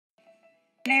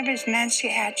My name is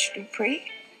Nancy Dupree,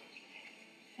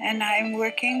 and I'm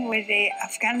working with the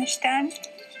Afghanistan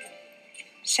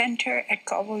Center at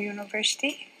Kabul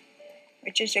University,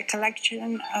 which is a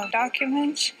collection of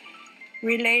documents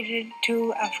related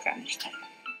to Afghanistan.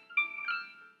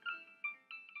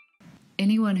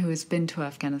 Anyone who has been to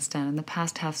Afghanistan in the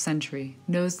past half-century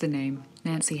knows the name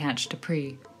Nancy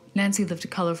Dupree. Nancy lived a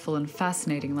colorful and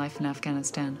fascinating life in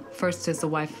Afghanistan, first as the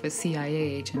wife of a CIA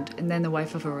agent and then the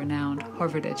wife of a renowned,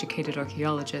 Harvard-educated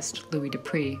archaeologist, Louis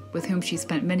Dupree, with whom she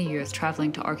spent many years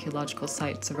traveling to archaeological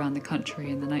sites around the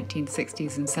country in the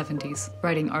 1960s and 70s,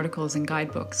 writing articles and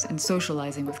guidebooks and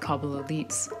socializing with Kabul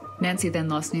elites. Nancy then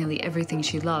lost nearly everything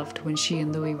she loved when she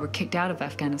and Louis were kicked out of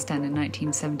Afghanistan in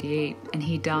 1978 and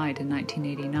he died in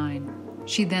 1989.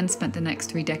 She then spent the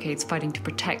next 3 decades fighting to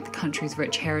protect the country's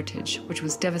rich heritage, which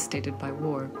was devastated by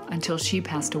war, until she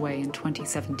passed away in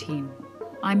 2017.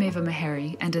 I'm Ava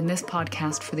Meharry, and in this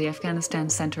podcast for the Afghanistan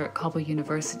Center at Kabul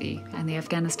University and the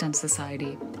Afghanistan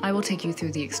Society, I will take you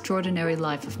through the extraordinary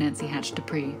life of Nancy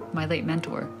Dupree, my late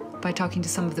mentor, by talking to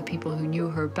some of the people who knew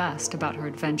her best about her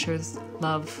adventures,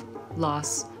 love,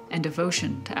 loss, and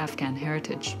devotion to Afghan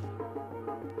heritage.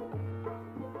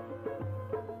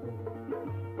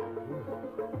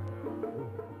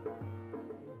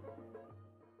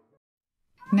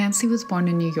 Nancy was born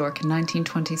in New York in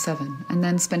 1927 and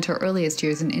then spent her earliest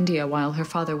years in India while her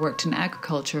father worked in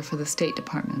agriculture for the State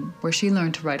Department, where she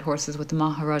learned to ride horses with the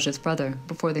Maharaja's brother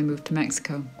before they moved to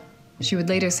Mexico. She would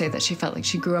later say that she felt like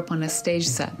she grew up on a stage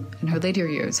set, and her later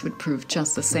years would prove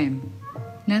just the same.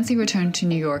 Nancy returned to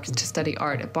New York to study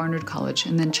art at Barnard College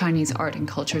and then Chinese art and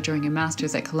culture during a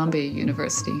master's at Columbia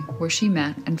University, where she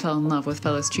met and fell in love with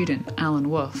fellow student Alan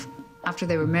Wolf. After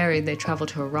they were married, they traveled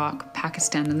to Iraq,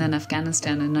 Pakistan, and then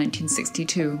Afghanistan in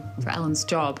 1962 for Alan's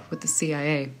job with the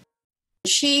CIA.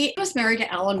 She was married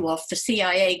to Alan Wolf, the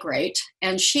CIA great,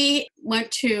 and she went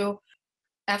to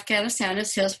Afghanistan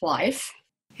as his wife.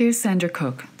 Here's Sandra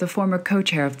Cook, the former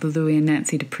co-chair of the Louis and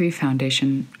Nancy Dupree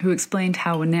Foundation, who explained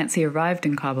how when Nancy arrived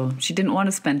in Kabul, she didn't want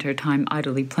to spend her time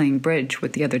idly playing bridge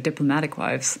with the other diplomatic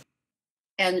wives.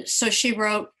 And so she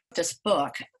wrote this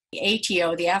book, the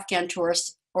ATO, the Afghan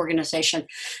Tourist Organization.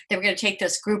 They were going to take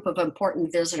this group of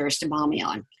important visitors to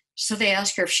Bamiyan. So they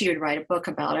asked her if she would write a book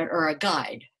about it or a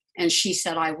guide. And she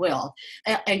said, I will.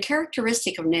 And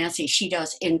characteristic of Nancy, she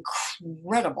does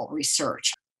incredible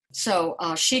research. So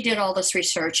she did all this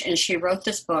research and she wrote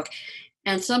this book.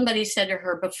 And somebody said to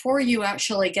her, before you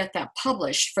actually get that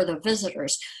published for the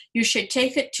visitors, you should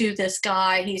take it to this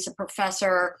guy. He's a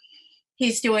professor.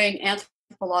 He's doing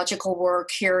anthropological work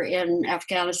here in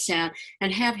Afghanistan,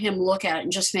 and have him look at it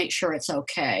and just make sure it's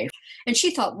okay. And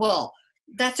she thought, well,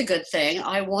 that's a good thing.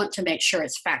 I want to make sure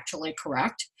it's factually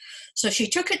correct. So she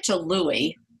took it to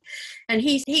Louis, and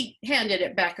he handed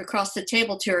it back across the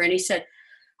table to her, and he said,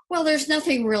 well, there's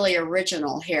nothing really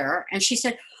original here. And she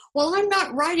said, well, I'm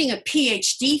not writing a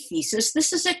PhD thesis.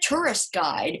 This is a tourist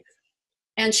guide.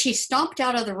 And she stomped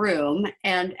out of the room,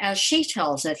 and as she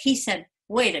tells it, he said,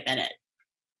 wait a minute.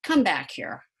 Come back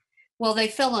here. Well, they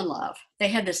fell in love. They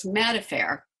had this mad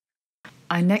affair.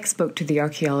 I next spoke to the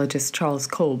archaeologist Charles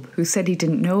Kolb, who said he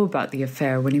didn't know about the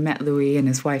affair when he met Louis and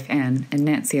his wife Anne and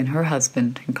Nancy and her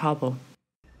husband in Kabul.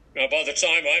 Now, by the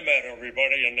time I met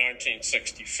everybody in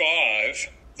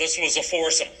 1965, this was a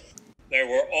foursome. They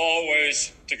were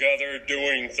always together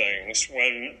doing things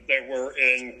when they were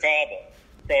in Kabul,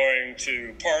 going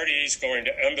to parties, going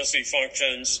to embassy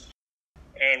functions.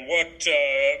 And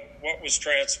what was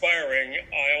transpiring,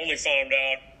 I only found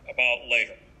out about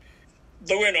later.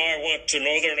 Louis and I went to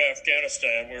northern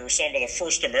Afghanistan. We were some of the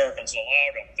first Americans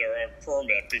allowed up there on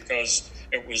permit because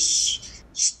it was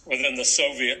within the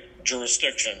Soviet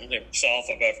jurisdiction. The south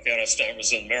of Afghanistan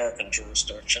was in American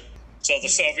jurisdiction. So the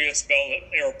Soviets built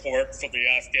an airport for the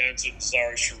Afghans in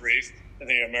Mazar-e Sharif, and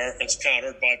the Americans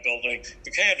countered by building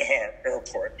the Kandahar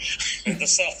airport in the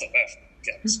south of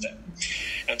Afghanistan.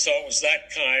 And so it was that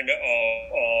kind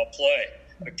of play.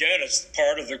 Again, it's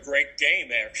part of the great game,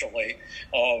 actually,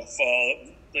 of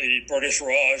the British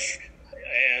Raj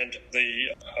and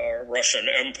the Russian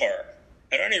Empire.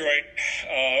 At any rate,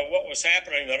 what was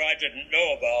happening that I didn't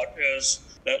know about is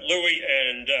that Louis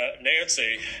and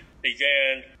Nancy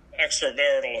began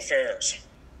extramarital affairs.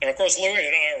 And of course, Louis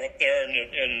and I are up there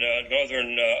in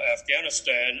northern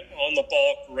Afghanistan on the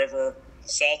Balkh River,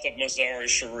 south of Mazar-e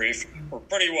Sharif. We're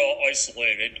pretty well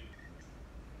isolated.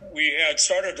 We had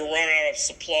started to run out of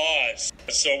supplies,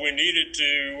 so we needed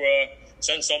to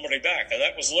send somebody back, and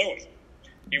that was Louis.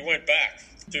 He went back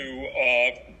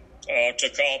to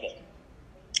Kabul.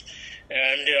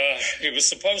 And it was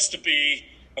supposed to be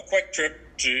a quick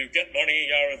trip to get money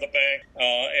out of the bank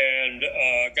and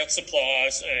get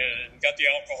supplies and get the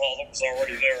alcohol that was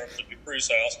already there at the Dupree's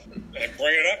house and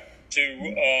bring it up to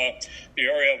the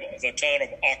area of the town of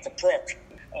ACKU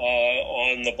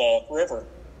on the Balk River.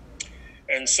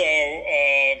 And so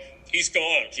he's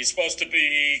gone. He's supposed to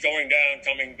be going down,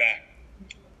 coming back.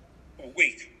 A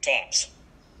week, tops.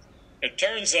 It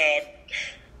turns out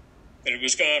that he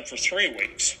was gone for 3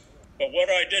 weeks. But what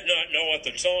I did not know at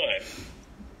the time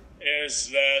is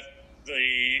that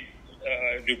the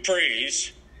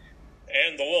Duprees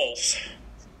and the Wolfs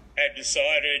had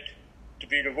decided to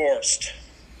be divorced.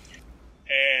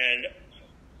 And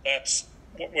that's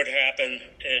what would happen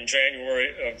in January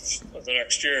of the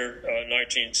next year,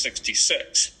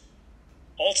 1966.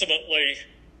 Ultimately,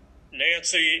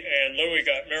 Nancy and Louis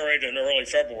got married in early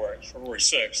February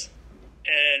 6th.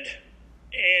 And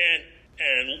Anne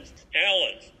and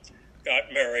Alan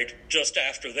got married just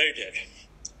after they did.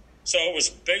 So it was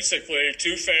basically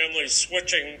two families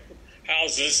switching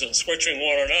houses and switching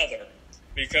one another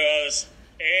because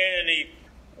Annie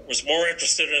was more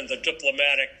interested in the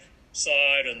diplomatic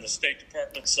side and the State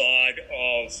Department side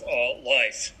of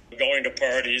life, going to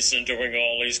parties and doing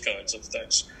all these kinds of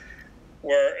things.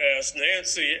 Whereas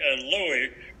Nancy and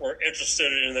Louis were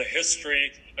interested in the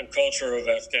history and culture of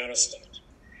Afghanistan.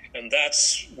 And that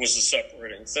was a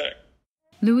separating thing.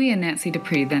 Louis and Nancy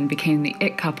Dupree then became the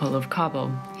it couple of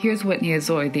Kabul. Here's Whitney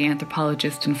Azoy, the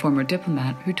anthropologist and former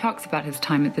diplomat, who talks about his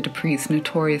time at the Dupree's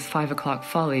notorious 5 o'clock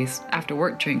follies,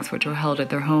 after-work drinks which were held at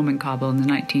their home in Kabul in the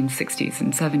 1960s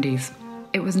and 70s.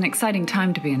 It was an exciting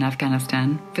time to be in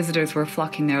Afghanistan. Visitors were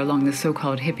flocking there along the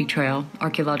so-called hippie trail,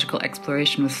 archaeological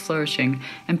exploration was flourishing,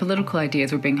 and political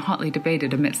ideas were being hotly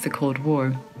debated amidst the Cold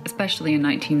War, especially in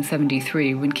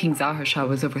 1973 when King Zahir Shah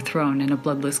was overthrown in a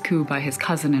bloodless coup by his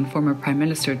cousin and former Prime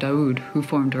Minister Daoud, who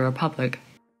formed a republic.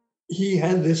 He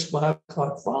had this 5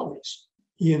 o'clock follies,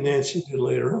 he and Nancy did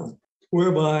later on,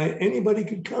 whereby anybody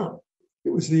could come.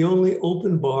 It was the only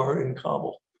open bar in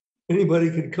Kabul. Anybody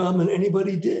could come and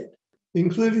anybody did,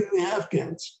 including the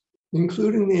Afghans,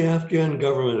 including the Afghan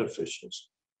government officials.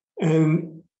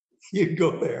 And you'd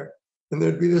go there and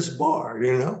there'd be this bar,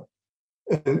 you know?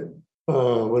 And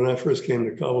when I first came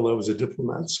to Kabul, I was a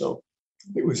diplomat, so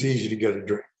it was easy to get a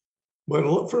drink.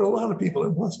 But for a lot of people,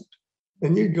 it wasn't.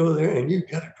 And you'd go there and you'd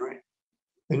get a drink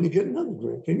and you get another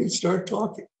drink and you'd start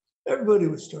talking. Everybody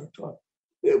would start talking.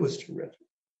 It was terrific.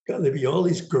 God, there'd be all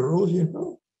these girls, you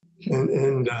know,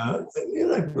 and you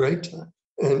had a great time.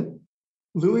 And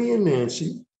Louis and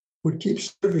Nancy would keep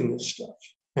serving this stuff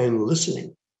and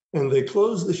listening. And they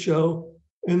closed the show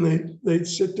and they'd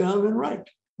sit down and write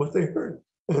what they heard.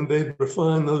 And they'd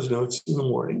refine those notes in the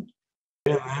morning.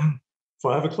 And then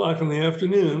 5 o'clock in the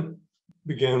afternoon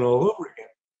began all over again.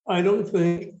 I don't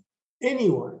think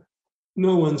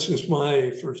no one since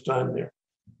my first time there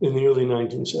in the early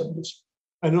 1970s,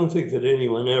 I don't think that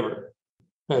anyone ever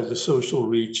had the social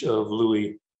reach of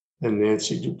Louis and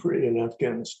Nancy Dupree in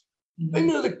Afghanistan. They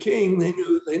knew the king, they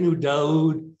knew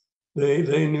Daoud,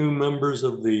 they knew members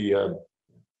of the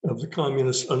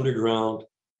communist underground,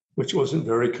 which wasn't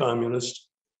very communist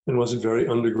and wasn't very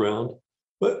underground,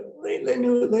 but they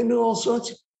knew all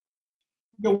sorts of.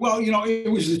 Well, you know, it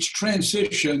was its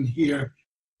transition here,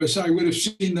 because I would have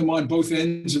seen them on both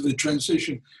ends of the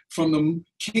transition from the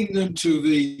kingdom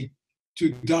to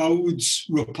Daoud's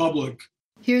republic.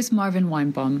 Here's Marvin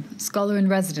Weinbaum, scholar in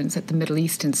residence at the Middle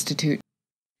East Institute.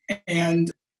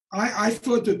 And I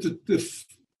thought that the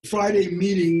Friday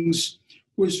meetings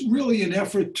was really an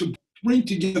effort to bring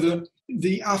together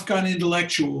the Afghan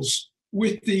intellectuals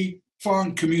with the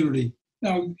foreign community.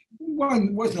 Now,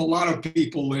 wasn't a lot of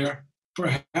people there,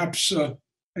 perhaps at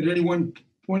any one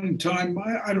point in time,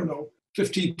 I don't know,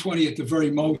 15, 20 at the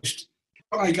very most.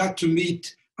 I got to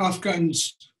meet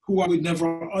Afghans who I would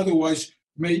never otherwise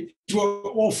meet, who were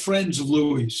all friends of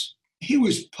Louis. He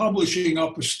was publishing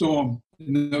up a storm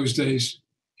in those days.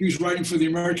 He was writing for the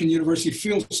American University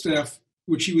Field Staff,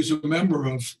 which he was a member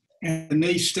of, and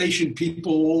they stationed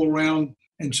people all around.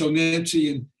 And so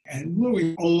Nancy and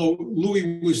Louis, although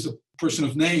Louis was the person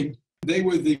of name, they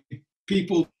were the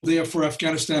people there for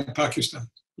Afghanistan and Pakistan.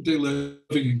 They living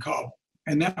in Kabul.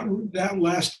 And that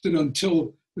lasted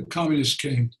until the communists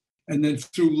came, and then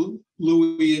threw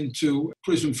Louis into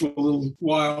prison for a little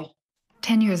while.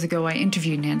 10 years ago, I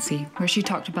interviewed Nancy, where she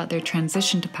talked about their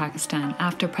transition to Pakistan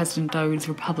after President Daoud's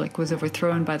republic was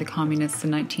overthrown by the communists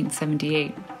in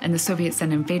 1978, and the Soviets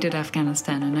then invaded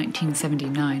Afghanistan in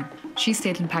 1979. She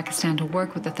stayed in Pakistan to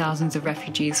work with the thousands of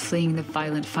refugees fleeing the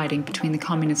violent fighting between the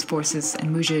communist forces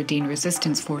and Mujahideen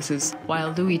resistance forces,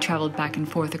 while Louis traveled back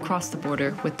and forth across the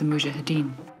border with the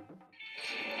Mujahideen.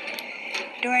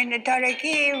 During the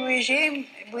Taraki regime,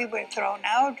 we were thrown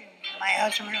out. my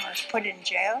husband was put in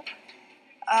jail.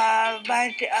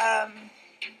 But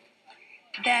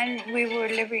then we were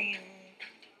living in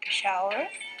Peshawar.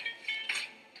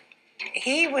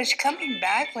 He was coming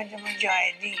back with the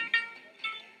Mujahideen.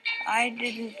 I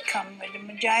didn't come with the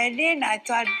Mujahideen. I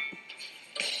thought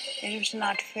it was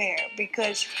not fair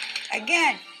because,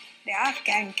 again, the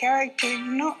Afghan character,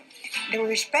 the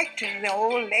respect to the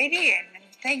old lady and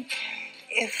think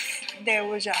if there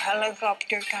was a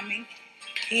helicopter coming,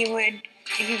 he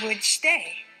would stay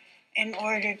in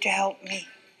order to help me.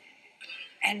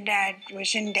 And that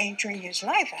was endangering his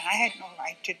life, and I had no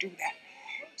right to do that.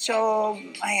 So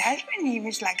my husband, he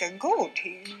was like a goat.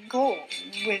 He would go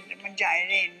with the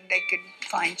Mujahideen, they could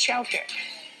find shelter.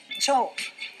 So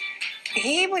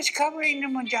he was covering the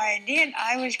Mujahideen,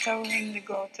 I was covering the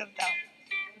growth of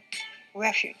the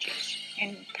refugees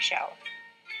in Peshawar.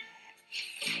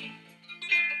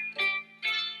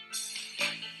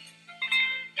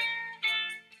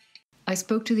 I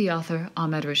spoke to the author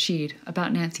Ahmed Rashid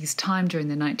about Nancy's time during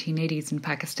the 1980s in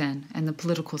Pakistan and the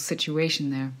political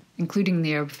situation there, including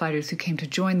the Arab fighters who came to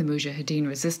join the Mujahideen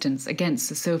resistance against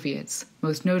the Soviets,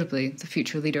 most notably the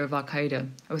future leader of Al-Qaeda,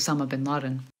 Osama bin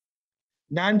Laden.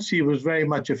 Nancy was very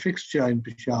much a fixture in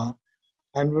Peshawar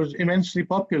and was immensely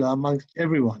popular amongst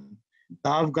everyone. The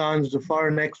Afghans, the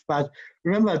foreign expats.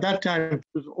 Remember, at that time, it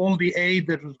was all the aid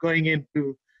that was going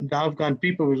into the Afghan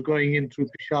people was going in through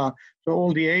Peshawar. So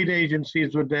all the aid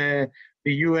agencies were there,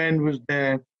 the UN was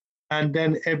there, and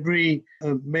then every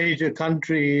major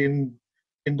country in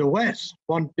the West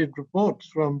wanted reports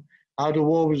from how the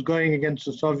war was going against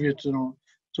the Soviets and all.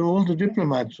 So all the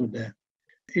diplomats were there.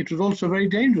 It was also very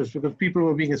dangerous because people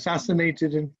were being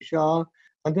assassinated in Peshawar.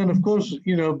 And then, of course,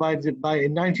 in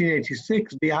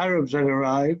 1986, the Arabs had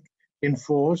arrived in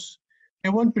force. They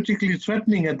weren't particularly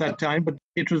threatening at that time, but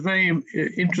it was very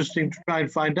interesting to try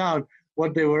and find out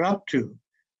what they were up to.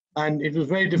 And it was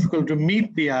very difficult to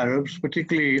meet the Arabs,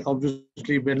 particularly,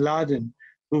 obviously, bin Laden,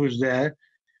 who was there.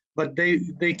 But they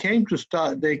came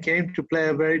to play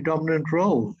a very dominant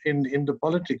role in the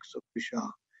politics of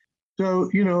Peshawar. So,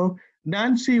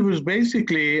 Nancy was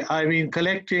basically,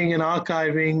 collecting and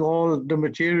archiving all the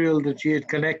material that she had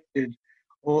collected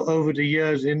over the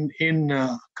years in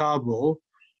Kabul.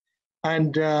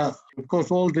 And of course,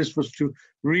 all this was to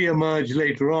re-emerge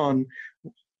later on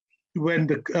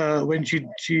when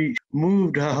she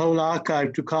moved her whole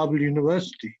archive to Kabul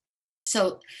University.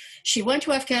 So she went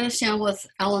to Afghanistan with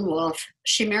Alan Wolf.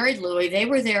 She married Louis. They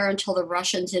were there until the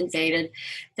Russians invaded.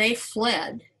 They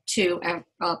fled to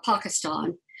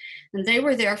Pakistan, and they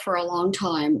were there for a long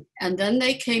time. And then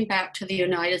they came back to the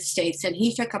United States, and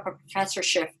he took up a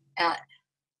professorship at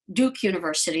Duke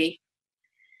University.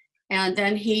 And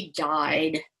then he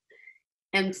died.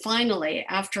 And finally,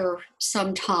 after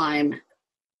some time,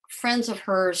 friends of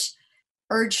hers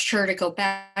urged her to go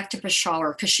back to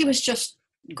Peshawar because she was just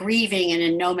grieving and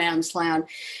in no man's land,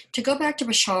 to go back to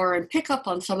Peshawar and pick up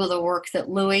on some of the work that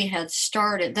Louis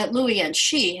and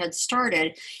she had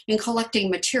started in collecting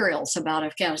materials about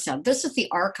Afghanistan. This is the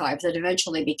archive that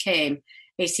eventually became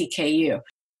ACKU.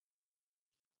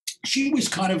 She was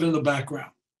kind of in the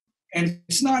background. And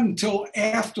it's not until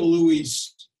after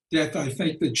Louis' death, I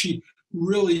think, that she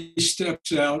really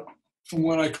steps out from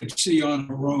what I could see on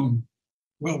her own.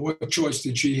 Well, what choice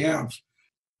did she have?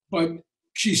 But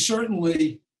she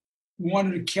certainly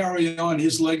wanted to carry on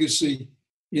his legacy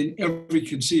in every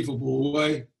conceivable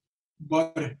way.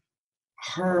 But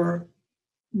her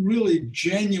really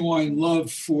genuine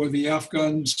love for the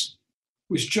Afghans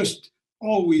was just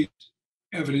always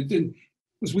evident. And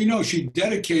as we know, she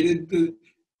dedicated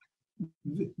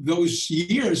those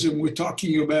years, and we're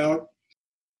talking about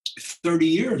 30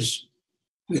 years,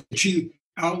 that she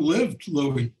outlived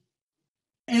Louis.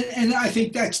 And I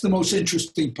think that's the most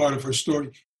interesting part of her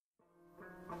story.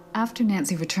 After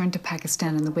Nancy returned to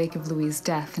Pakistan in the wake of Louis'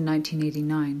 death in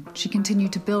 1989, she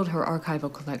continued to build her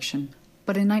archival collection.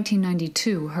 But in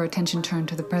 1992, her attention turned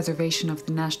to the preservation of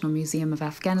the National Museum of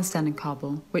Afghanistan in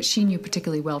Kabul, which she knew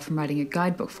particularly well from writing a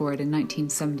guidebook for it in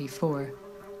 1974.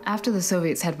 After the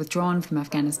Soviets had withdrawn from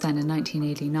Afghanistan in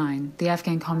 1989, the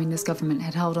Afghan Communist government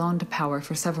had held on to power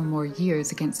for several more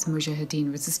years against the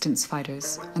Mujahideen resistance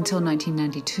fighters, until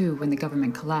 1992 when the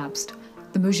government collapsed.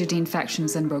 The Mujahideen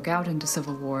factions then broke out into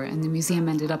civil war, and the museum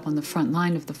ended up on the front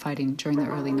line of the fighting during the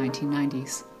early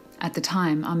 1990s. At the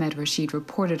time, Ahmed Rashid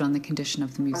reported on the condition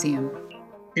of the museum.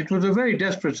 It was a very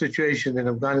desperate situation in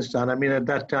Afghanistan. At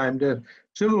that time, the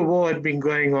civil war had been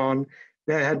going on.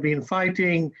 There had been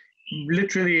fighting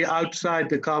literally outside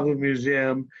the Kabul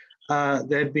Museum.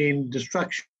 There had been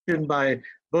destruction by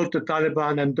both the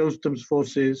Taliban and Dostum's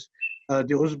forces, the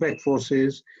Uzbek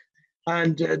forces.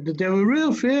 And there were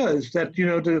real fears that,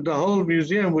 the whole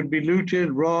museum would be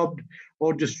looted, robbed,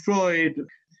 or destroyed.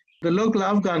 The local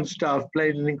Afghan staff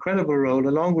played an incredible role,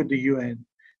 along with the UN,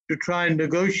 to try and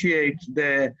negotiate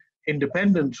their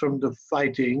independence from the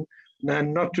fighting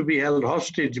and not to be held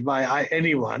hostage by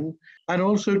anyone, and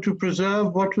also to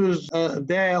preserve what was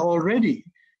there already.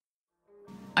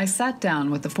 I sat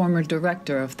down with the former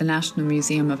director of the National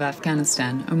Museum of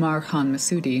Afghanistan, Umar Khan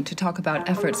Massoudi, to talk about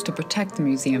efforts to protect the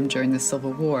museum during the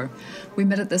Civil War. We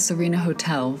met at the Serena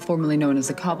Hotel, formerly known as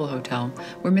the Kabul Hotel,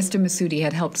 where Mr. Massoudi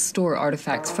had helped store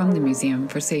artifacts from the museum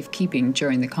for safekeeping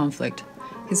during the conflict.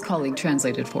 His colleague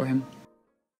translated for him.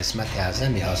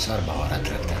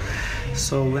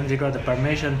 So when they got the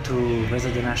permission to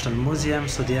visit the National Museum,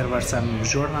 so there were some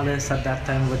journalists at that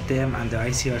time with them and the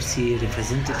ICRC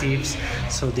representatives.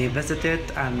 So they visited,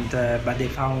 and but they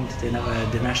found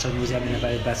the National Museum in a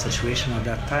very bad situation at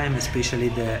that time. Especially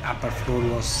the upper floor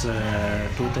was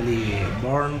totally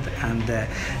burned, and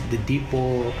the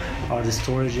depot or the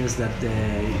storages that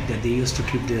they used to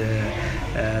keep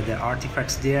the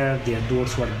artifacts there, their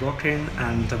doors were broken,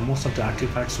 and most of the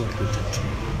artifacts were looted.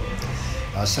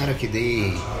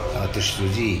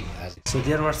 So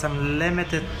there were some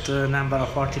limited number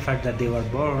of artifacts that they were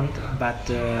burned, but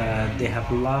they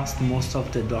have lost most of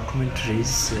the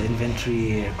documentaries,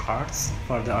 inventory cards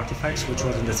for the artifacts, which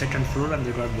was on the second floor, and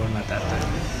they got burned at that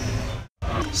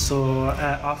time. So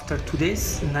after 2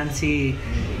 days, Nancy,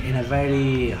 in a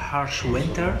very harsh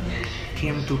winter,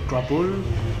 came to Kabul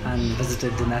and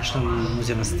visited the National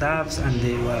Museum staffs, and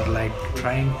they were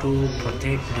trying to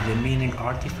protect the remaining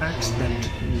artifacts that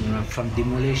from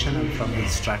demolition and from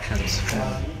destructions.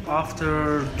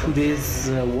 After 2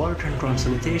 days work and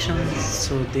consultations,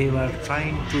 so they were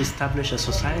trying to establish a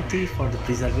society for the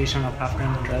preservation of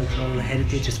Afghan cultural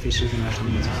heritage, especially the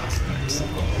National Museum artifacts.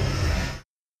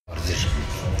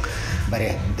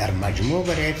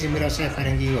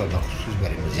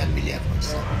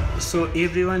 So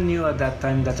everyone knew at that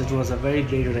time that it was a very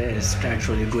great risk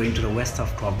actually going to the west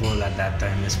of Kabul at that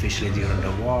time, especially during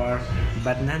the war.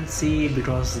 But Nancy,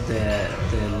 because the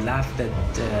love that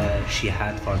she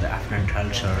had for the Afghan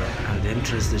culture and the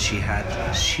interest that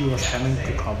she was coming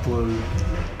to Kabul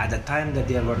at the time that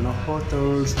there were no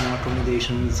hotels, no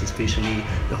accommodations, especially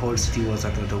the whole city was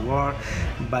under the war.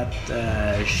 But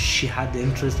she had the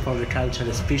interest for the culture,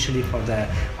 especially for the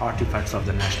artifacts of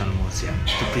the National Museum,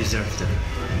 to preserve them.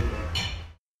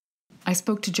 I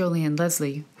spoke to Jolene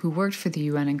Leslie, who worked for the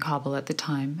UN in Kabul at the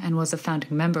time and was a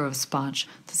founding member of SPOTCH,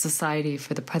 the Society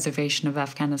for the Preservation of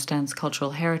Afghanistan's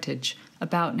Cultural Heritage,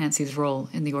 about Nancy's role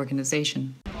in the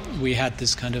organization. We had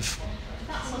this kind of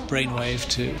brainwave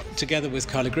together with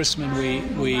Carla Grisman,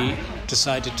 we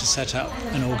decided to set up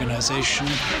an organization.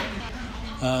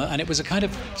 And it was a kind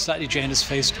of slightly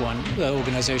Janus-faced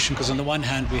organization, because on the one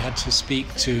hand we had to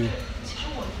speak to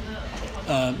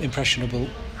impressionable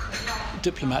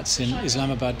diplomats in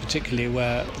Islamabad, particularly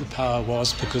where the power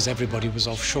was, because everybody was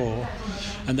offshore,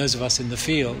 and those of us in the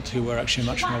field who were actually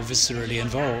much more viscerally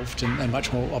involved and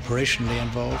much more operationally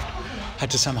involved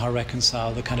had to somehow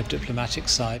reconcile the kind of diplomatic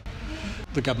side.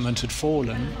 The government had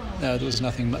fallen, there was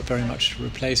nothing very much to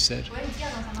replace it.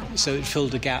 So it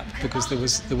filled a gap, because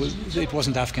it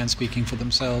wasn't Afghans speaking for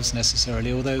themselves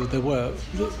necessarily, although there were.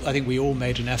 I think we all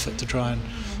made an effort to try and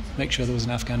make sure there was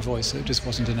an Afghan voice, so it just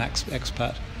wasn't an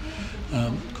expat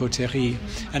coterie.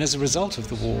 And as a result of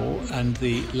the war and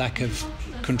the lack of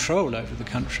control over the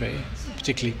country,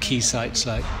 particularly key sites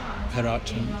like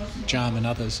Herat and Jam and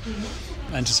others,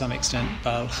 and to some extent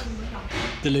Balkh,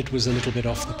 the lid was a little bit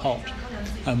off the pot.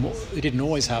 It didn't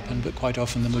always happen, but quite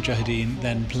often the Mujahideen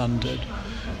then plundered.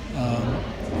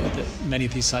 Many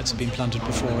of these sites had been plundered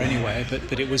before anyway,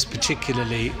 but it was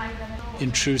particularly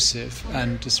intrusive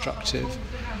and destructive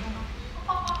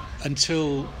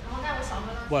until,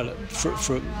 well,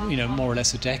 for more or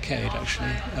less a decade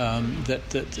actually,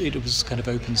 that it was kind of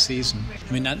open season.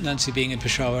 I mean, Nancy, being in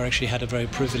Peshawar, actually had a very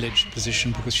privileged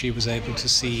position, because she was able to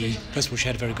see, first of all, she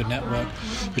had a very good network,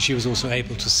 but she was also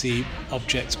able to see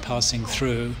objects passing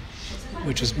through,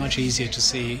 which was much easier to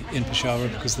see in Peshawar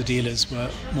because the dealers were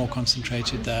more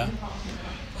concentrated there.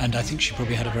 And I think she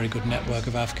probably had a very good network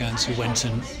of Afghans who went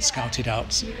and scouted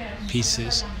out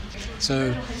pieces.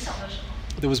 So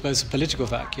there was both a political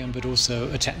vacuum but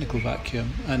also a technical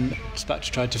vacuum, and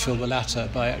SPOTCH tried to fill the latter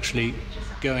by actually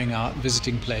going out,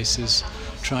 visiting places,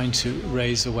 trying to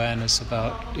raise awareness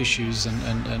about issues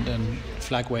and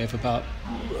flag wave about,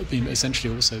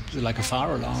 essentially also like a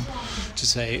fire alarm, to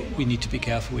say we need to be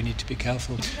careful, we need to be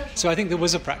careful. So I think there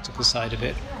was a practical side of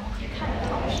it.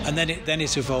 And then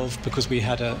it evolved because we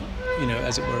had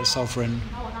as it were, a sovereign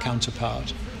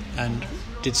counterpart, and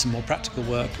did some more practical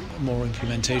work, more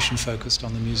implementation focused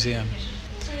on the museum.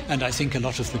 And I think a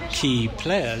lot of the key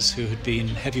players who had been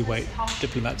heavyweight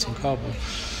diplomats in Kabul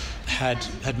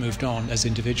had moved on as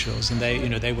individuals, and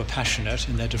they were passionate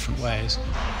in their different ways.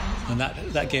 And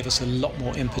that gave us a lot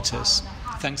more impetus,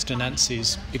 thanks to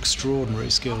Nancy's extraordinary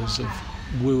skills of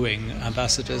wooing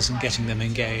ambassadors and getting them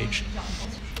engaged.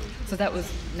 So that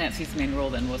was Nancy's main role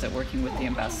then, was it, working with the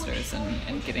ambassadors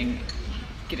and getting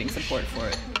support for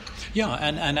it? Yeah,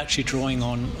 and actually drawing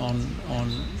on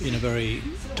in a very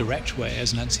direct way,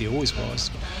 as Nancy always was,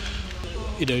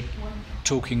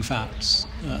 talking facts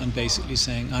and basically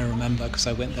saying, I remember because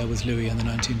I went there with Louis in the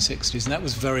 1960s. And that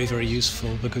was very, very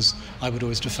useful, because I would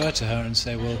always defer to her and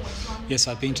say, well, yes,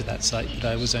 I've been to that site, but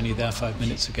I was only there 5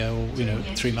 minutes ago,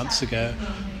 or 3 months ago.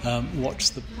 What's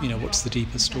the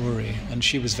deeper story? And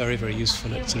she was very, very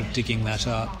useful at sort of digging that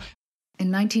up.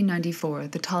 In 1994,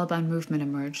 the Taliban movement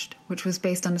emerged, which was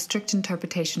based on a strict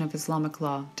interpretation of Islamic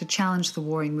law to challenge the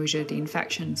warring Mujahideen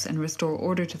factions and restore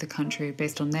order to the country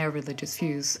based on their religious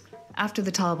views. After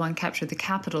the Taliban captured the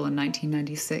capital in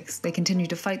 1996, they continued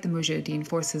to fight the Mujahideen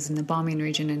forces in the Bamiyan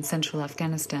region in central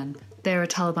Afghanistan. There, a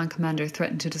Taliban commander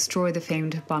threatened to destroy the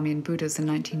famed Bamiyan Buddhas in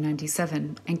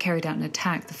 1997 and carried out an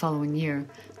attack the following year,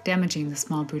 damaging the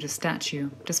small Buddha statue,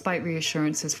 despite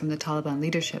reassurances from the Taliban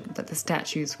leadership that the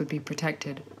statues would be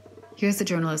protected. Here's the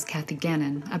journalist Kathy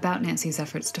Gannon about Nancy's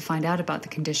efforts to find out about the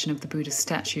condition of the Buddhist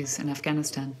statues in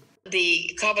Afghanistan.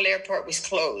 The Kabul airport was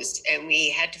closed and we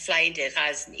had to fly into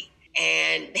Ghazni.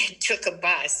 And took a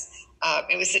bus.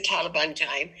 It was the Taliban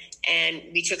time, and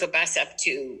we took a bus up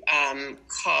to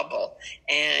Kabul.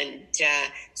 And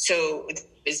so it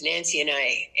was Nancy and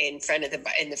I in the front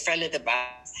of the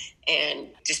bus. And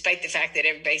despite the fact that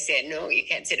everybody said, no, you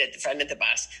can't sit at the front of the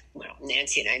bus. Well,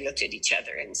 Nancy and I looked at each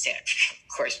other and said,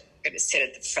 of course, we're going to sit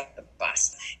at the front of the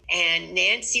bus. And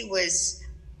Nancy was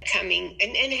coming,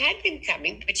 and had been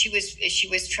coming, but she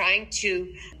was trying to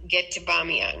get to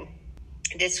Bamiyan.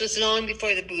 This was long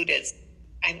before the Buddhas.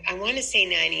 I want to say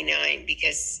 99,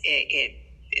 because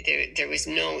there was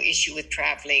no issue with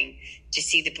traveling to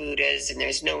see the Buddhas, and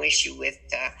there's no issue with.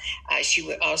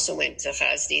 She also went to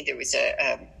Ghazni. There was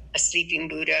a sleeping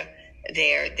Buddha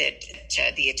there that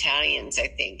the Italians, I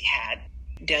think, had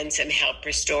done some help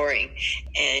restoring,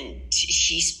 and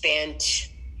she spent,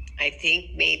 I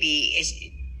think, maybe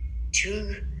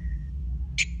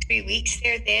 2-3 weeks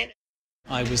there then.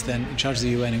 I was then in charge of the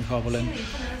UN in Kabul, and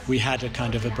we had a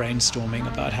kind of a brainstorming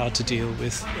about how to deal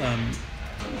with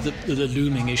the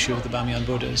looming issue of the Bamiyan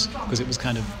Buddhas, because it was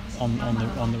kind of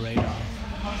on the radar.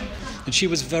 And she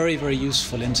was very, very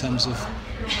useful in terms of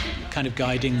kind of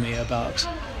guiding me about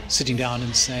sitting down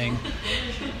and saying,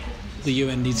 the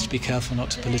UN needs to be careful not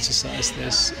to politicize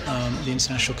this. The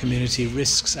international community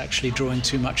risks actually drawing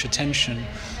too much attention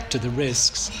to the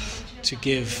risks to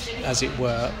give, as it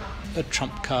were, a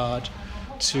trump card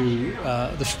to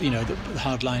the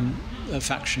hardline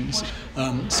factions,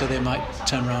 so they might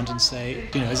turn around and say,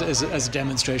 as a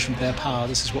demonstration of their power,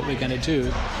 this is what we're going to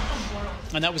do.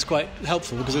 And that was quite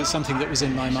helpful, because it was something that was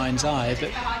in my mind's eye,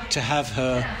 but to have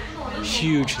her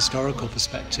huge historical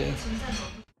perspective.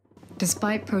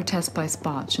 Despite protests by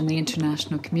Spach and the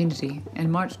international community, in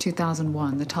March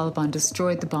 2001, the Taliban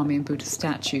destroyed the Bamiyan Buddha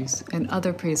statues and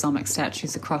other pre-Islamic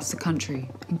statues across the country,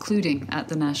 including at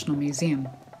the National Museum.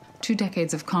 2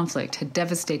 decades of conflict had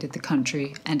devastated the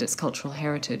country and its cultural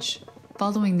heritage.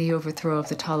 Following the overthrow of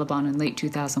the Taliban in late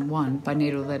 2001 by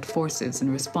NATO-led forces in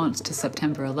response to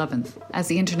September 11th, as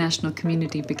the international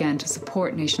community began to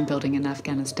support nation-building in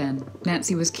Afghanistan,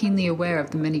 Nancy was keenly aware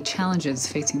of the many challenges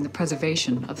facing the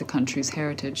preservation of the country's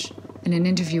heritage. In an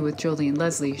interview with Jolene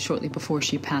Leslie shortly before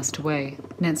she passed away,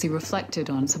 Nancy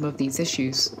reflected on some of these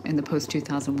issues in the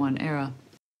post-2001 era.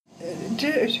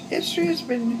 History has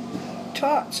been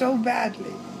taught so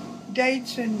badly,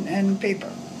 dates and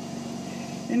paper.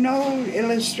 No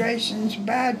illustrations,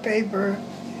 bad paper,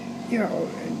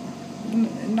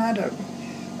 not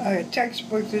a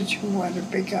textbook that you want to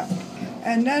pick up.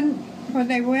 And then when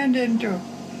they went into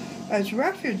as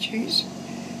refugees,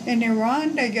 in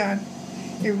Iran they got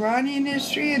Iranian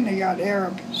history and they got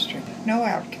Arab history, no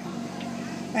Afghan.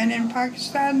 And in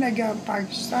Pakistan they got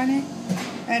Pakistani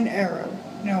and Arab,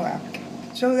 no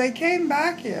Afghan. So they came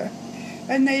back here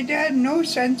and they had no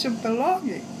sense of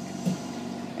belonging.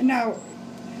 Now,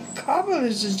 Kabul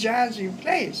is a jazzy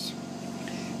place,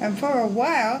 and for a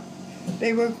while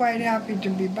they were quite happy to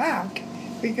be back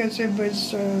because it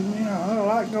was, a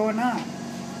lot going on.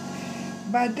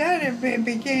 But then it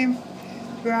became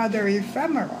rather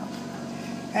ephemeral,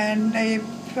 and they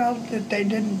felt that they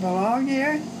didn't belong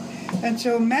here, and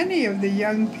so many of the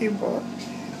young people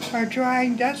are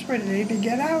trying desperately to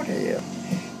get out of here,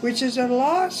 which is a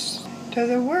loss to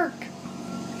the work.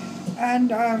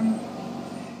 And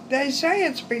they say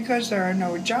it's because there are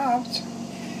no jobs,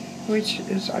 which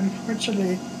is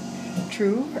unfortunately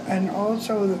true, and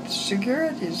also the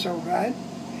security is so bad.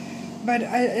 But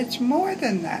it's more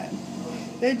than that.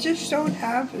 They just don't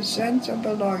have a sense of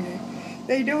belonging.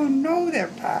 They don't know their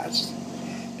past.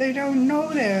 They don't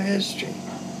know their history.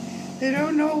 They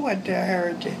don't know what their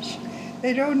heritage.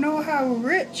 They don't know how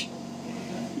rich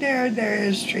their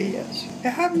history is. They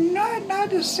have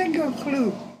not a single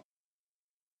clue.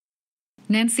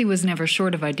 Nancy was never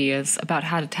short of ideas about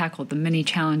how to tackle the many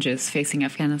challenges facing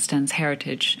Afghanistan's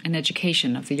heritage and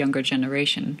education of the younger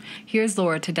generation. Here's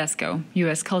Laura Tedesco,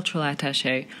 U.S. Cultural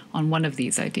Attaché, on one of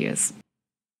these ideas.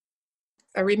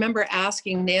 I remember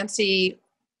asking Nancy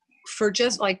for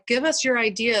just give us your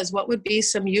ideas. What would be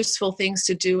some useful things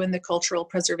to do in the cultural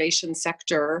preservation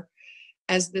sector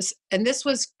this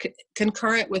was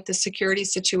concurrent with the security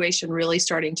situation really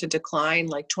starting to decline,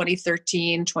 like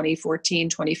 2013, 2014,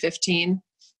 2015.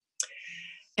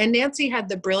 And Nancy had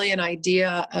the brilliant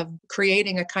idea of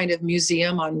creating a kind of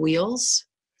museum on wheels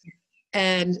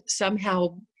and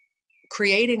somehow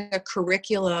creating a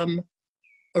curriculum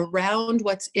around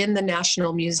what's in the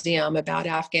National Museum about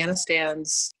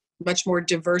Afghanistan's much more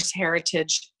diverse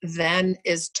heritage than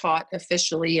is taught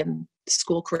officially in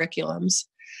school curriculums,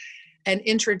 and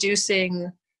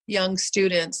introducing young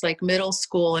students, like middle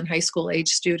school and high school age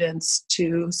students,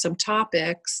 to some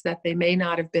topics that they may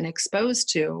not have been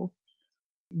exposed to.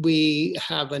 We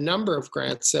have a number of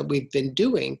grants that we've been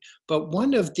doing, but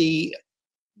one of the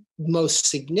most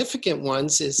significant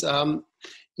ones is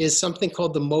something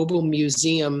called the Mobile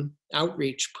Museum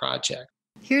Outreach Project.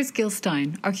 Here's Gil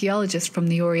Stein, archaeologist from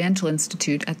the Oriental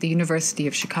Institute at the University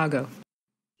of Chicago.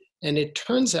 And it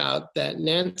turns out that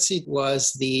Nancy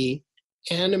was the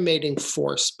animating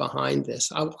force behind this.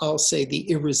 I'll say the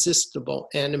irresistible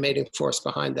animating force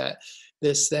behind that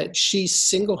she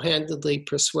single-handedly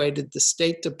persuaded the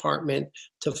State Department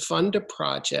to fund a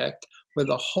project where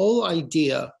the whole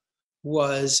idea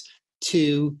was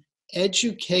to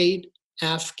educate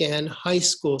Afghan high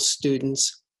school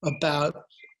students about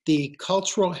the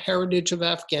cultural heritage of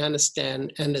Afghanistan,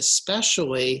 and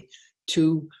especially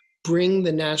to bring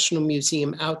the National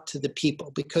Museum out to the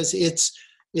people, because it's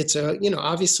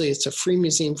obviously it's a free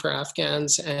museum for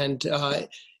Afghans, and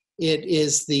it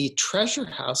is the treasure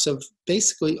house of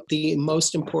basically the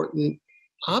most important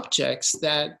objects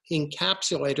that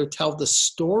encapsulate or tell the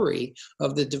story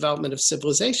of the development of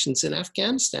civilizations in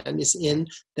Afghanistan is in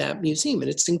that museum. And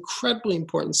it's incredibly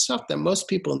important stuff that most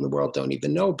people in the world don't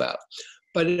even know about.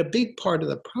 But a big part of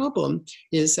the problem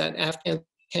is that Afghans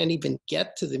can't even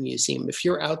get to the museum. If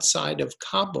you're outside of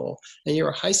Kabul and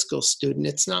you're a high school student,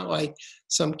 it's not like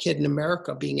some kid in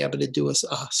America being able to do a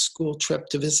school trip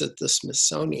to visit the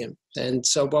Smithsonian. And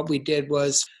so what we did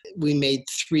was we made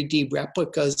 3D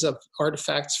replicas of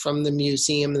artifacts from the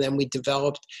museum, and then we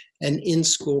developed an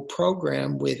in-school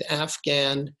program with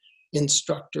Afghan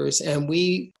instructors, and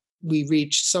we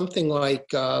reached something like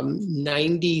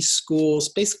 90 schools,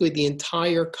 basically the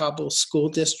entire Kabul school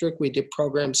district. We did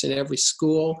programs in every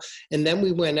school. And then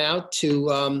we went out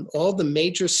to all the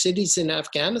major cities in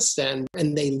Afghanistan,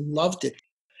 and they loved it.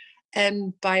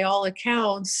 And by all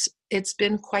accounts, it's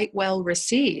been quite well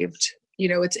received.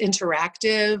 It's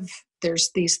interactive. There's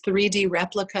these 3D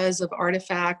replicas of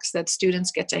artifacts that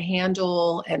students get to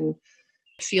handle and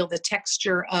feel the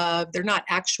texture of. They're not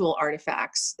actual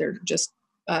artifacts. They're just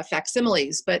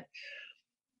facsimiles, but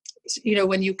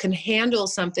when you can handle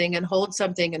something and hold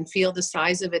something and feel the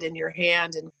size of it in your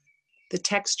hand and the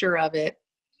texture of it,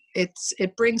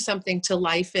 it brings something to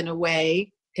life in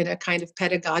a kind of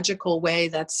pedagogical way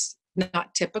that's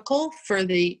not typical for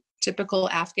the typical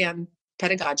Afghan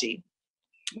pedagogy,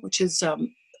 which is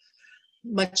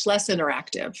much less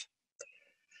interactive.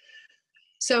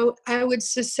 So I would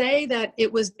say that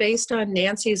it was based on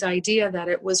Nancy's idea that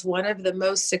it was one of the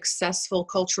most successful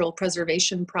cultural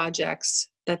preservation projects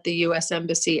that the U.S.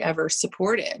 Embassy ever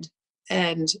supported.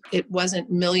 And it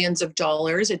wasn't millions of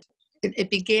dollars. It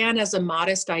began as a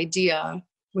modest idea,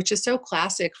 which is so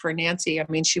classic for Nancy. I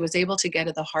mean, she was able to get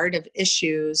at the heart of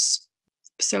issues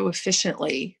so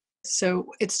efficiently. So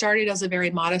it started as a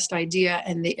very modest idea,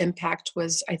 and the impact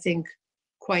was, I think,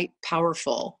 quite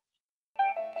powerful.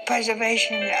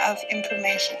 Preservation of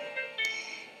information.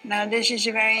 Now, this is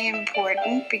very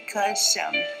important because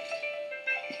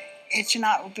it's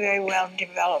not very well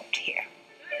developed here.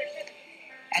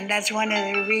 And that's one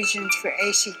of the reasons for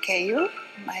ACKU,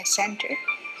 my center.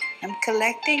 I'm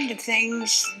collecting the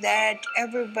things that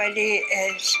everybody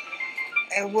is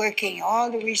working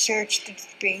all the research that's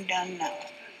being done now.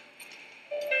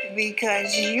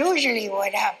 Because usually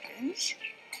what happens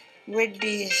with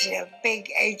these big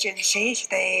agencies,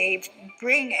 they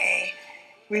bring a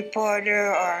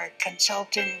reporter or a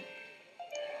consultant,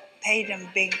 pay them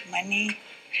big money,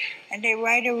 and they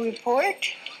write a report,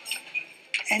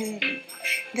 and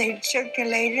they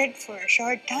circulate it for a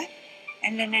short time,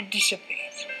 and then it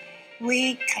dissipates.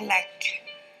 We collect,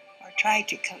 or try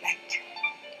to collect,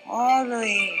 all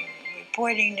the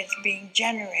reporting that's being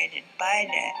generated by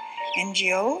the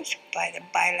NGOs, by the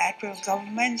bilateral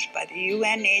governments, by the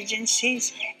UN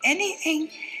agencies, anything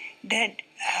that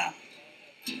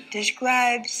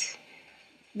describes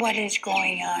what is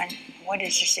going on, what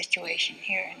is the situation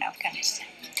here in Afghanistan.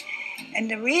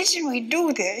 And the reason we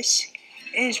do this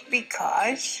is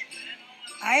because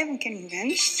I'm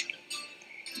convinced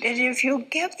that if you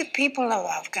give the people of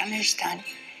Afghanistan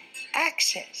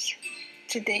access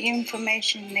to the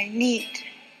information they need,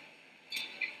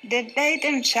 that they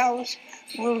themselves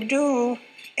will do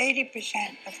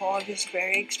 80% of all this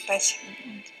very expensive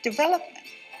development.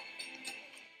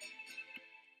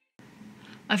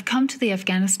 I've come to the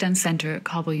Afghanistan Center at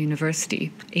Kabul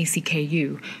University,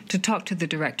 ACKU, to talk to the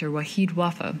director Wahid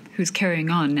Wafa, who's carrying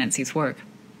on Nancy's work.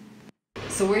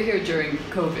 So we're here during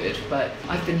COVID, but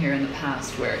I've been here in the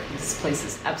past where this place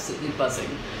is absolutely buzzing.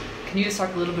 Can you just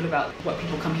talk a little bit about what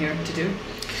people come here to do?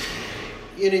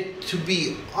 To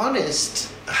be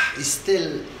honest,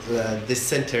 still this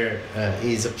center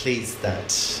is a place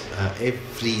that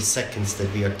every second that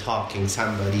we are talking,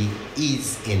 somebody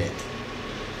is in it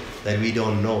that we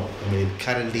don't know. I mean,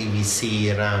 currently we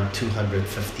see around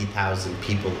 250,000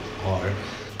 people are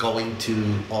going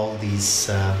to all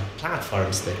these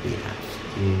platforms that we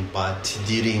have. But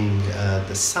during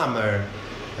the summer,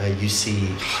 you see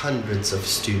hundreds of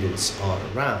students all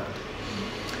around.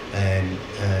 And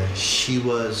she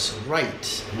was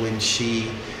right when she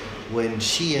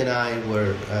and I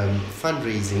were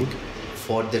fundraising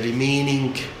for the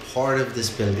remaining part of this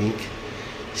building.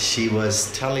 She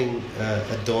was telling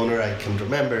a donor, I can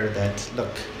remember, that,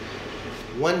 look,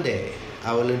 one day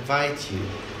I will invite you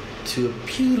to a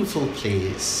beautiful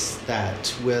place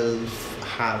that will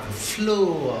have a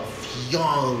flow of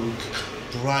young,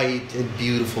 bright and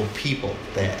beautiful people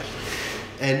there.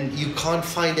 And you can't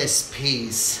find a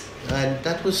space. And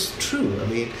that was true. I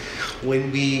mean, when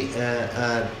we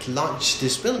launched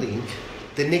this building,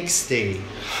 the next day,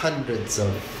 hundreds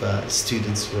of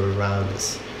students were around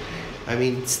us. I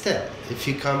mean, still, if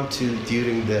you come to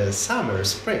during the summer,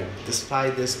 spring,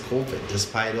 despite this COVID,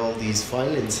 despite all these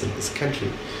violence in this country,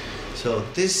 so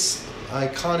this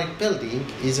iconic building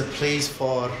is a place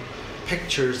for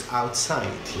pictures outside,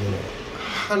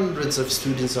 Hundreds of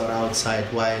students are outside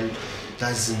while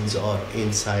dozens are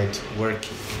inside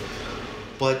working.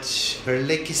 But her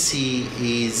legacy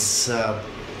is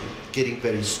getting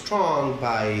very strong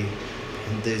by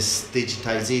this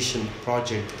digitization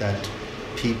project that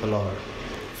people are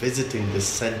visiting this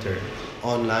center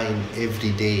online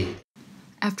every day.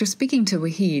 After speaking to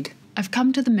Wahid, I've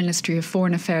come to the Ministry of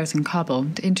Foreign Affairs in Kabul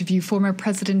to interview former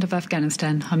President of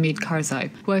Afghanistan, Hamid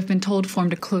Karzai, who I've been told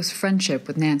formed a close friendship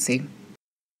with Nancy.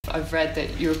 I've read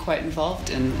that you were quite involved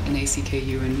in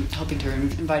ACKU and helping her,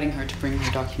 inviting her to bring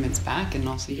her documents back, and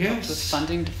also you helped with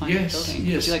funding to find a building.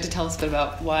 Yes. Would you like to tell us a bit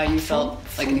about why you felt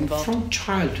like getting involved? From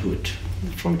childhood,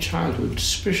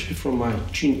 especially from my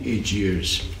teenage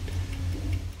years,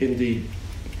 in the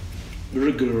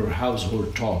regular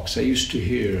household talks, I used to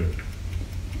hear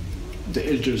the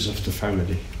elders of the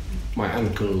family, my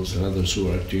uncles and others who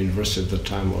were at the university at the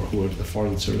time or who were at the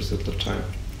foreign service at the time,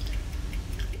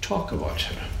 talk about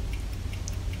her,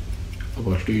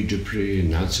 about Dupree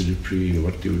and Nancy Dupree and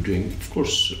what they were doing. Of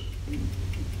course,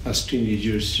 as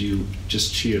teenagers, you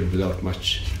just hear without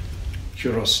much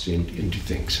curiosity into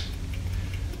things.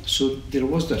 So there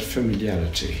was that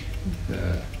familiarity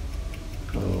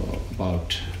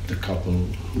about the couple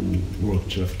who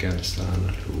worked in Afghanistan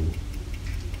and who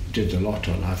did a lot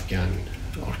on Afghan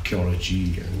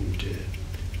archaeology and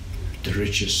the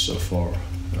riches of our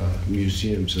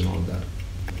museums and all that.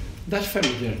 That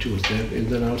familiarity was there, and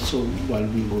then also while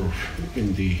we were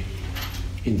in the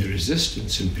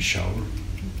resistance in Peshawar,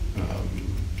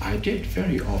 I did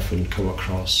very often come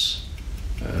across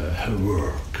her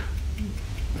work,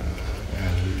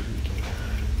 and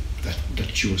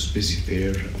that she was busy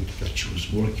there and that she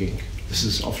was working. This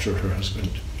is after her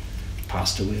husband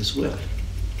passed away as well.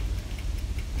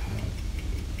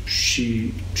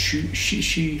 She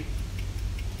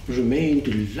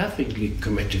remained lovingly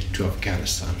committed to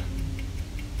Afghanistan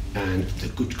and the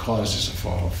good causes of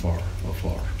our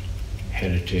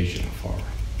heritage and of our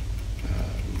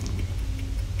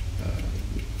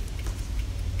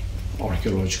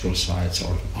archaeological sites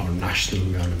or national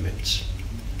monuments.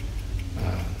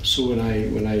 So when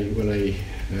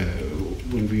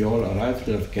we all arrived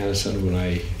in Afghanistan, when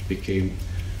I became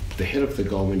the head of the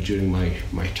government during my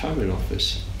time in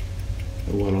office,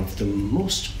 one of the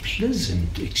most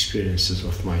pleasant experiences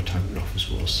of my time in office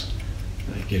was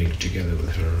getting together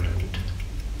with her and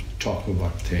talking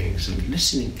about things and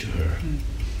listening to her,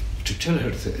 to tell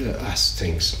her us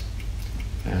things.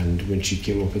 And when she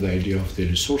came up with the idea of the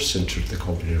resource center at the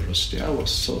Kabul University, I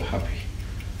was so happy.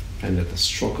 And at the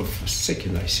stroke of a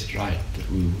second, I said, right,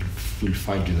 we'll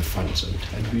find you the funds. And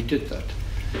we did that.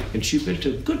 And she built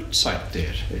a good site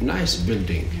there, a nice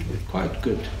building, quite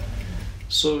good.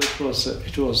 So it was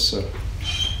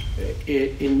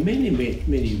in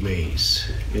many ways,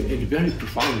 in very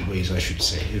profound ways, I should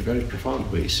say, in very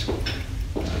profound ways,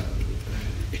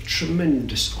 a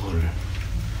tremendous honor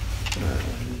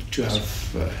to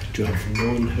have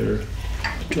known her,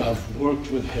 to have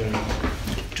worked with her,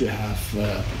 to have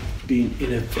been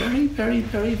in a very, very,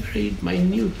 very, very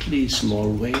minutely small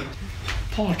way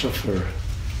part of her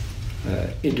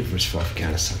endeavors for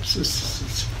Afghanistan.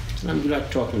 And I'm glad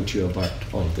talking to you about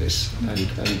all this and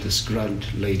this grand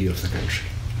lady of the country.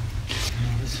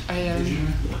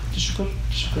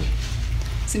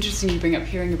 It's interesting you bring up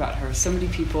hearing about her. So many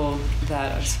people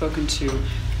that I've spoken to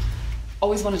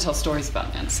always want to tell stories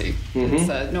about Nancy.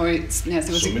 Mm-hmm.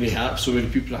 Nancy was so many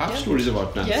people have stories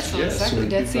about Nancy. Yes, exactly.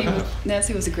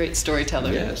 Nancy was a great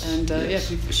storyteller. Yes, and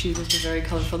she lived a very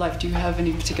colorful life. Do you have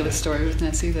any particular story with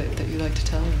Nancy that you like to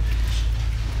tell?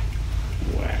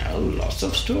 Well, lots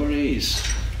of stories.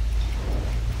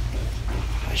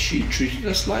 She treated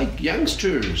us like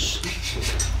youngsters.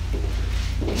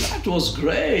 That was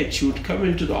great. She would come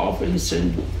into the office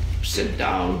and sit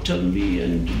down, tell me,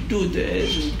 and do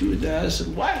this and do this,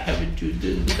 and why haven't you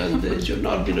done this? You've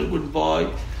not been a good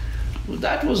boy. Well,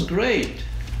 that was great.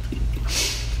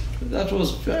 That was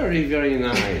very, very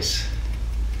nice.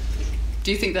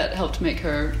 Do you think that helped make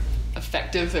her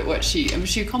effective at what she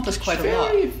accomplished quite a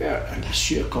lot?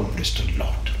 She accomplished a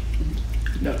lot.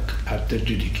 Look at the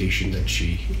dedication that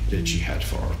she had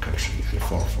for our country and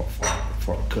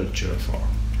for culture, for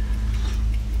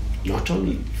not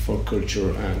only for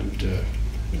culture and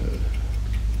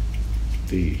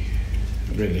the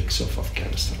relics of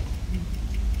Afghanistan,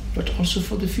 but also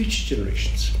for the future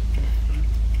generations.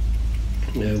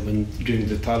 When during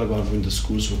the Taliban, when the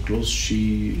schools were closed,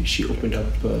 she opened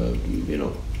up,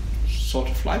 sort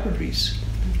of libraries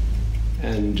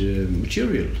and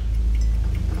material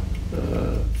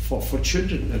for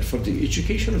children and for the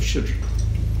education of children.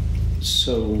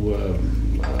 So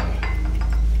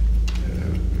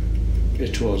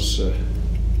it was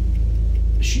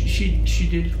she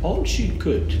did all she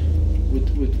could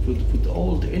with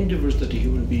all the endeavors that a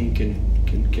human being can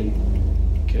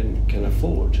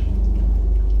afford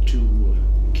to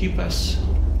keep us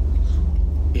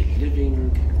a living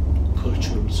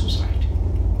cultural society.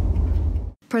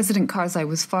 President Karzai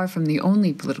was far from the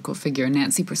only political figure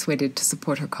Nancy persuaded to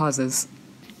support her causes.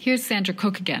 Here's Sandra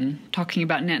Cook again, talking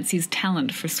about Nancy's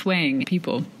talent for swaying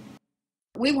people.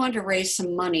 We wanted to raise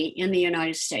some money in the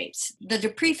United States. The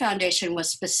Dupree Foundation was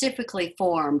specifically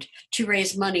formed to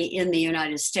raise money in the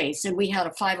United States, and we had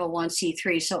a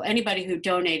 501c3, so anybody who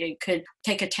donated could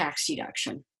take a tax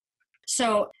deduction.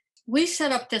 So we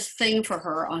set up this thing for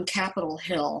her on Capitol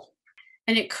Hill,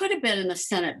 and it could have been in the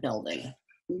Senate building,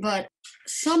 but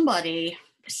somebody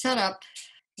set up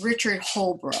Richard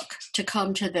Holbrooke to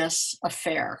come to this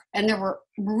affair, and there were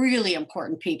really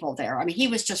important people there. I mean, he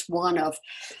was just one of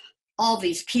all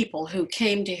these people who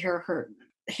came to hear her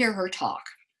talk.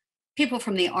 People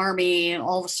from the Army and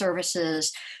all the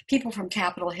services, people from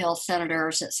Capitol Hill,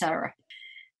 senators, etc.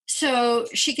 So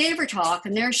she gave her talk,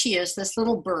 and there she is, this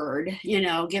little bird,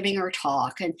 giving her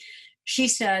talk. And she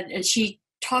said, and she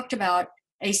talked about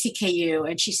ACKU,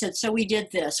 and she said, so we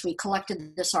did this, we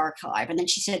collected this archive. And then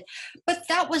she said, but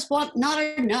that was not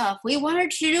enough. We wanted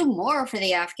to do more for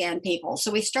the Afghan people. So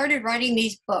we started writing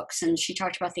these books, and she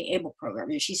talked about the ABLE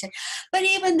program. And she said, but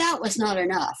even that was not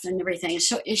enough and everything.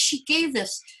 So she gave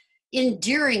this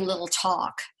endearing little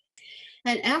talk.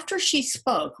 And after she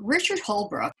spoke, Richard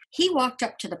Holbrooke, he walked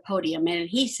up to the podium and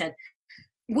he said,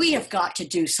 we have got to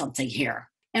do something here.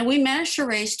 And we managed to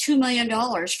raise $2 million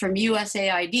from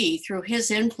USAID through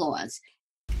his influence.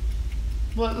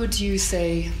 What would you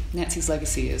say Nancy's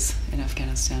legacy is in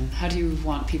Afghanistan? How do you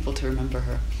want people to remember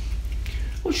her?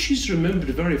 Well, she's remembered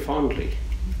very fondly.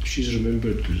 She's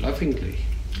remembered lovingly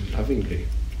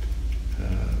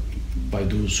by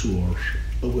those who are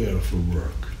aware of her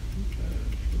work,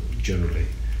 generally.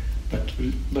 But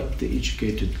the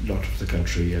educated lot of the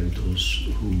country and those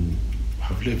who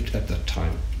have lived at that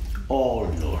time all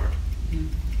know her,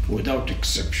 without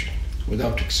exception.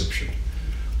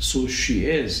 So she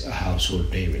is a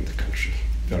household name in the country,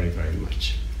 very, very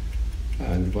much,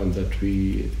 and one that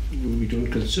we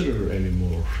don't consider her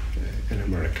anymore an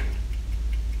American.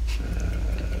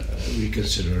 We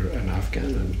consider her an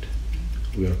Afghan, and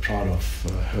we are proud of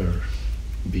her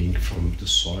being from the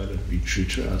soil, and we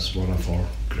treat her as one of our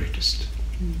greatest.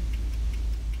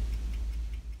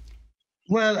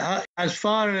 Well, as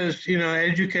far as,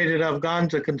 educated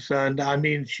Afghans are concerned, I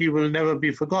mean, she will never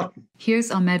be forgotten.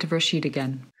 Here's Ahmed Rashid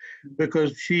again.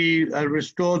 Because she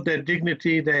restored their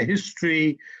dignity, their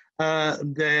history,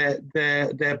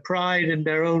 their pride in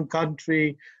their own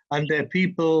country and their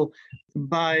people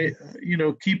by,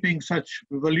 keeping such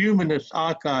voluminous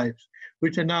archives,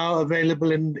 which are now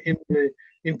available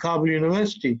in Kabul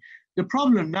University. The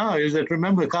problem now is that,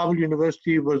 remember, Kabul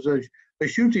University was a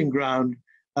shooting ground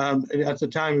at the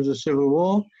time of the Civil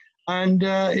War, and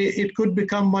it could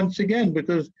become once again,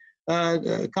 because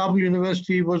Kabul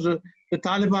University was the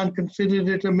Taliban considered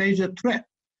it a major threat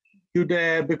to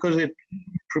because it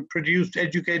produced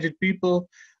educated people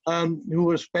who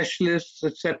were specialists,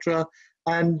 etc.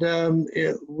 And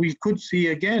we could see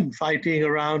again fighting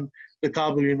around the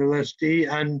Kabul University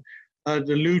and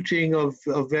the looting of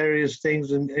various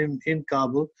things in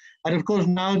Kabul. And of course,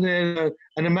 now there's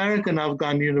an American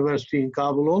Afghan university in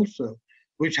Kabul also,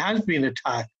 which has been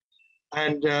attacked.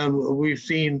 And we've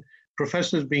seen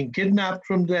professors being kidnapped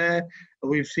from there.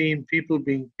 We've seen people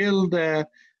being killed there.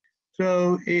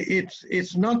 So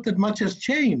it's not that much has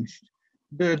changed.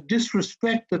 The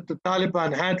disrespect that the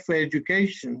Taliban had for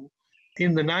education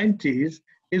in the 90s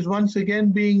is once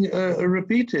again being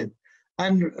repeated.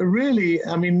 And really,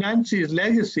 I mean, Nancy's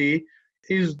legacy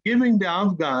is giving the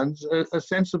Afghans a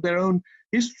sense of their own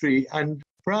history and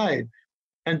pride.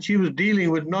 And she was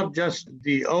dealing with not just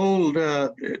the old,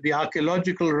 the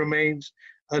archaeological remains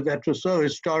that were so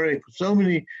historic, so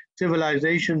many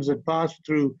civilizations that passed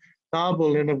through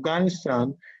Kabul in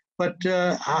Afghanistan, but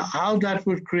how that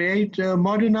would create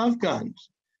modern Afghans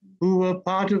who were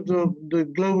part of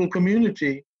the global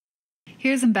community.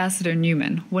 Here's Ambassador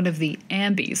Newman, one of the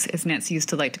AMBIs, as Nancy used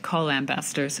to like to call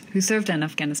ambassadors, who served in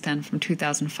Afghanistan from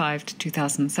 2005 to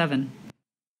 2007.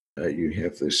 You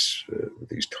have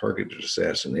these targeted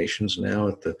assassinations now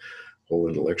at the whole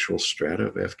intellectual strata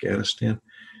of Afghanistan.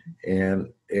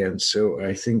 And so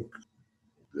I think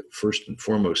the first and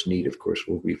foremost need, of course,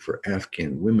 will be for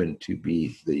Afghan women to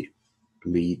be the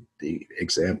lead, the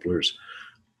exemplars.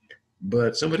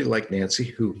 But somebody like Nancy,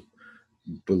 who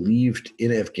believed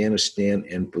in Afghanistan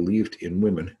and believed in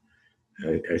women,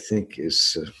 I think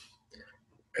is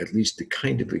at least the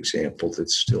kind of example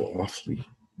that's still awfully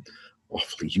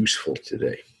useful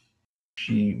today.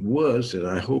 She was, and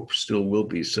I hope still will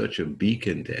be, such a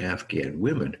beacon to Afghan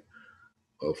women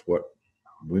of what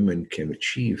women can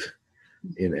achieve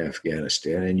in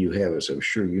Afghanistan. And you have, as I'm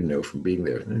sure you know from being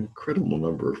there, an incredible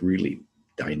number of really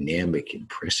dynamic,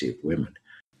 impressive women.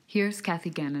 Here's Kathy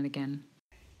Gannon again.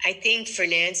 I think for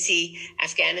Nancy,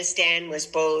 Afghanistan was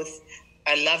both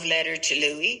a love letter to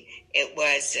Louis. It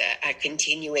was a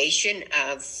continuation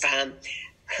of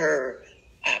her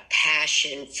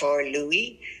passion for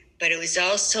Louis, but it was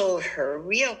also her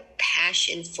real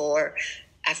passion for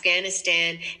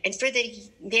Afghanistan and for the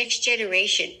next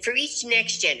generation, for each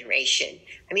next generation.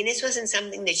 I mean, this wasn't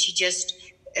something that she just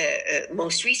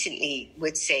most recently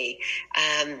would say.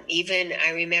 Even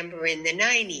I remember in the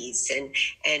 90s and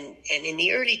in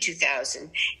the early 2000s,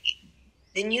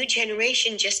 the new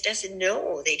generation just doesn't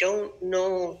know. They don't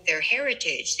know their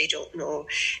heritage. They don't know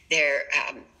their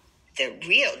the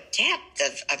real depth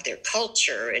of their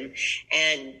culture.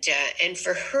 And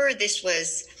for her, this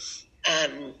was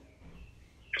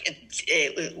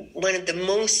one of the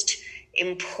most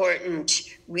important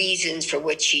reasons for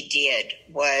what she did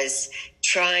was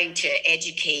trying to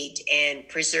educate and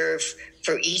preserve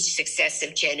for each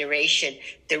successive generation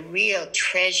the real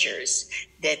treasures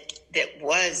that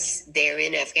was there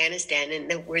in Afghanistan and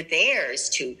that were theirs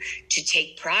to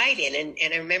take pride in.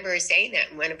 And I remember her saying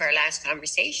that in one of our last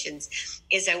conversations,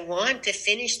 is I want to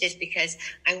finish this because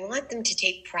I want them to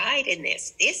take pride in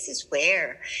this. This is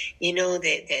where,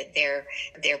 that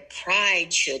their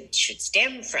pride should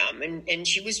stem from. And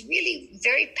she was really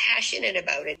very passionate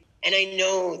about it. And I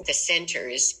know the center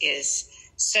is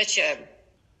such a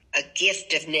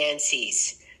gift of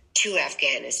Nancy's to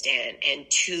Afghanistan and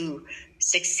to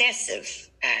successive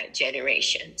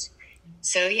generations.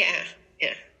 So yeah,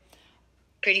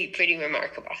 pretty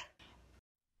remarkable.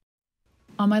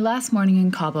 On my last morning in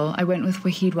Kabul, I went with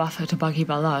Wahid Wafa to Baghi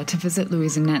Bala to visit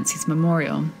Louis and Nancy's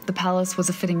memorial. The palace was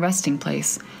a fitting resting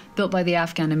place. Built by the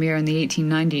Afghan emir in the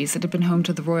 1890s, it had been home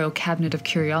to the Royal Cabinet of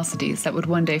Curiosities that would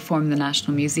one day form the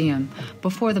National Museum,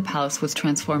 before the palace was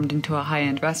transformed into a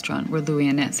high-end restaurant where Louis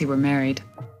and Nancy were married.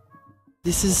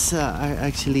 This is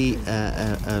actually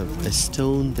a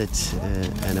stone that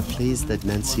and a place that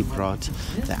Nancy brought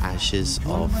the ashes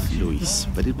of Louis,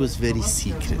 but it was very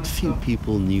secret. Few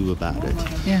people knew about it.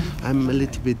 Yeah. I'm a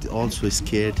little bit also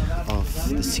scared of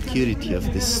the security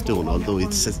of this stone, although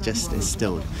it's just a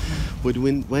stone. But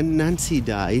when Nancy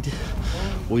died,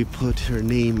 we put her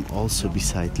name also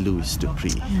beside Louis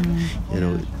Dupree. You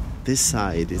know. This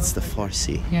side, it's the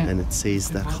Farsi, and it says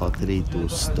that Khatri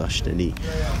dost dashtani.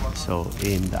 So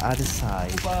in the other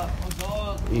side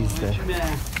is the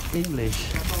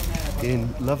English, in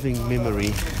loving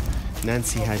memory,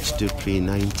 Nancy Hatch Dupree,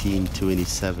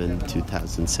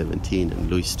 1927-2017, and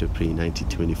Louis Dupree,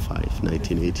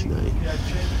 1925-1989.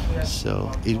 So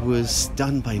it was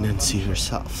done by Nancy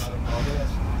herself.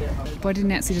 Why did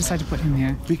Nancy decide to put him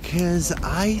here? Because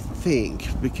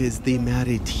they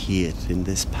married here in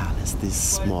this palace, this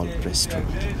small restaurant.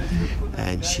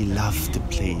 And she loved the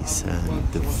place and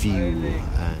the view,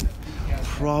 and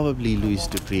probably Louis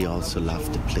Dupree also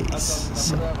loved the place.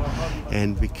 So,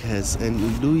 and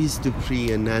Louis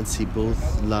Dupree and Nancy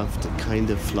both loved the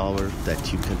kind of flower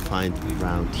that you can find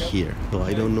around here. So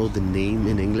I don't know the name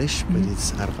in English, but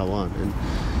it's Arghawan.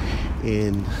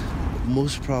 And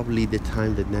most probably the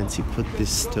time that Nancy put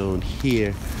this stone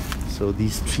here, so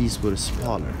these trees were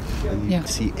smaller, and you could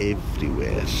see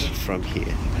everywhere from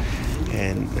here.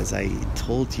 And as I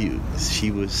told you, she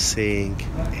was saying,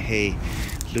 hey,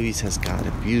 Louis has got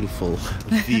a beautiful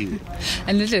view.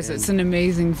 And it is, it's an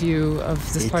amazing view of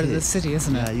this part of the city,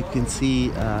 isn't it? Yeah, you can see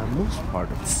most part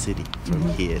of the city from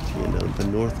here, the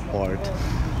north part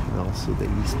and also the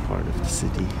east part of the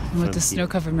city. With the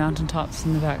snow-covered mountaintops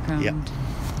in the background. Yeah.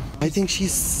 I think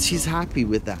she's happy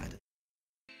with that.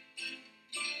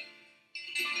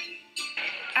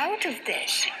 Out of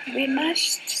this, we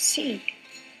must see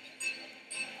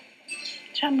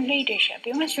some leadership.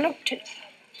 We must look to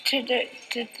the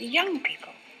young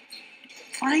people.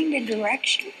 Find a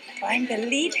direction, find a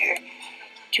leader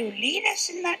to lead us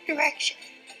in that direction.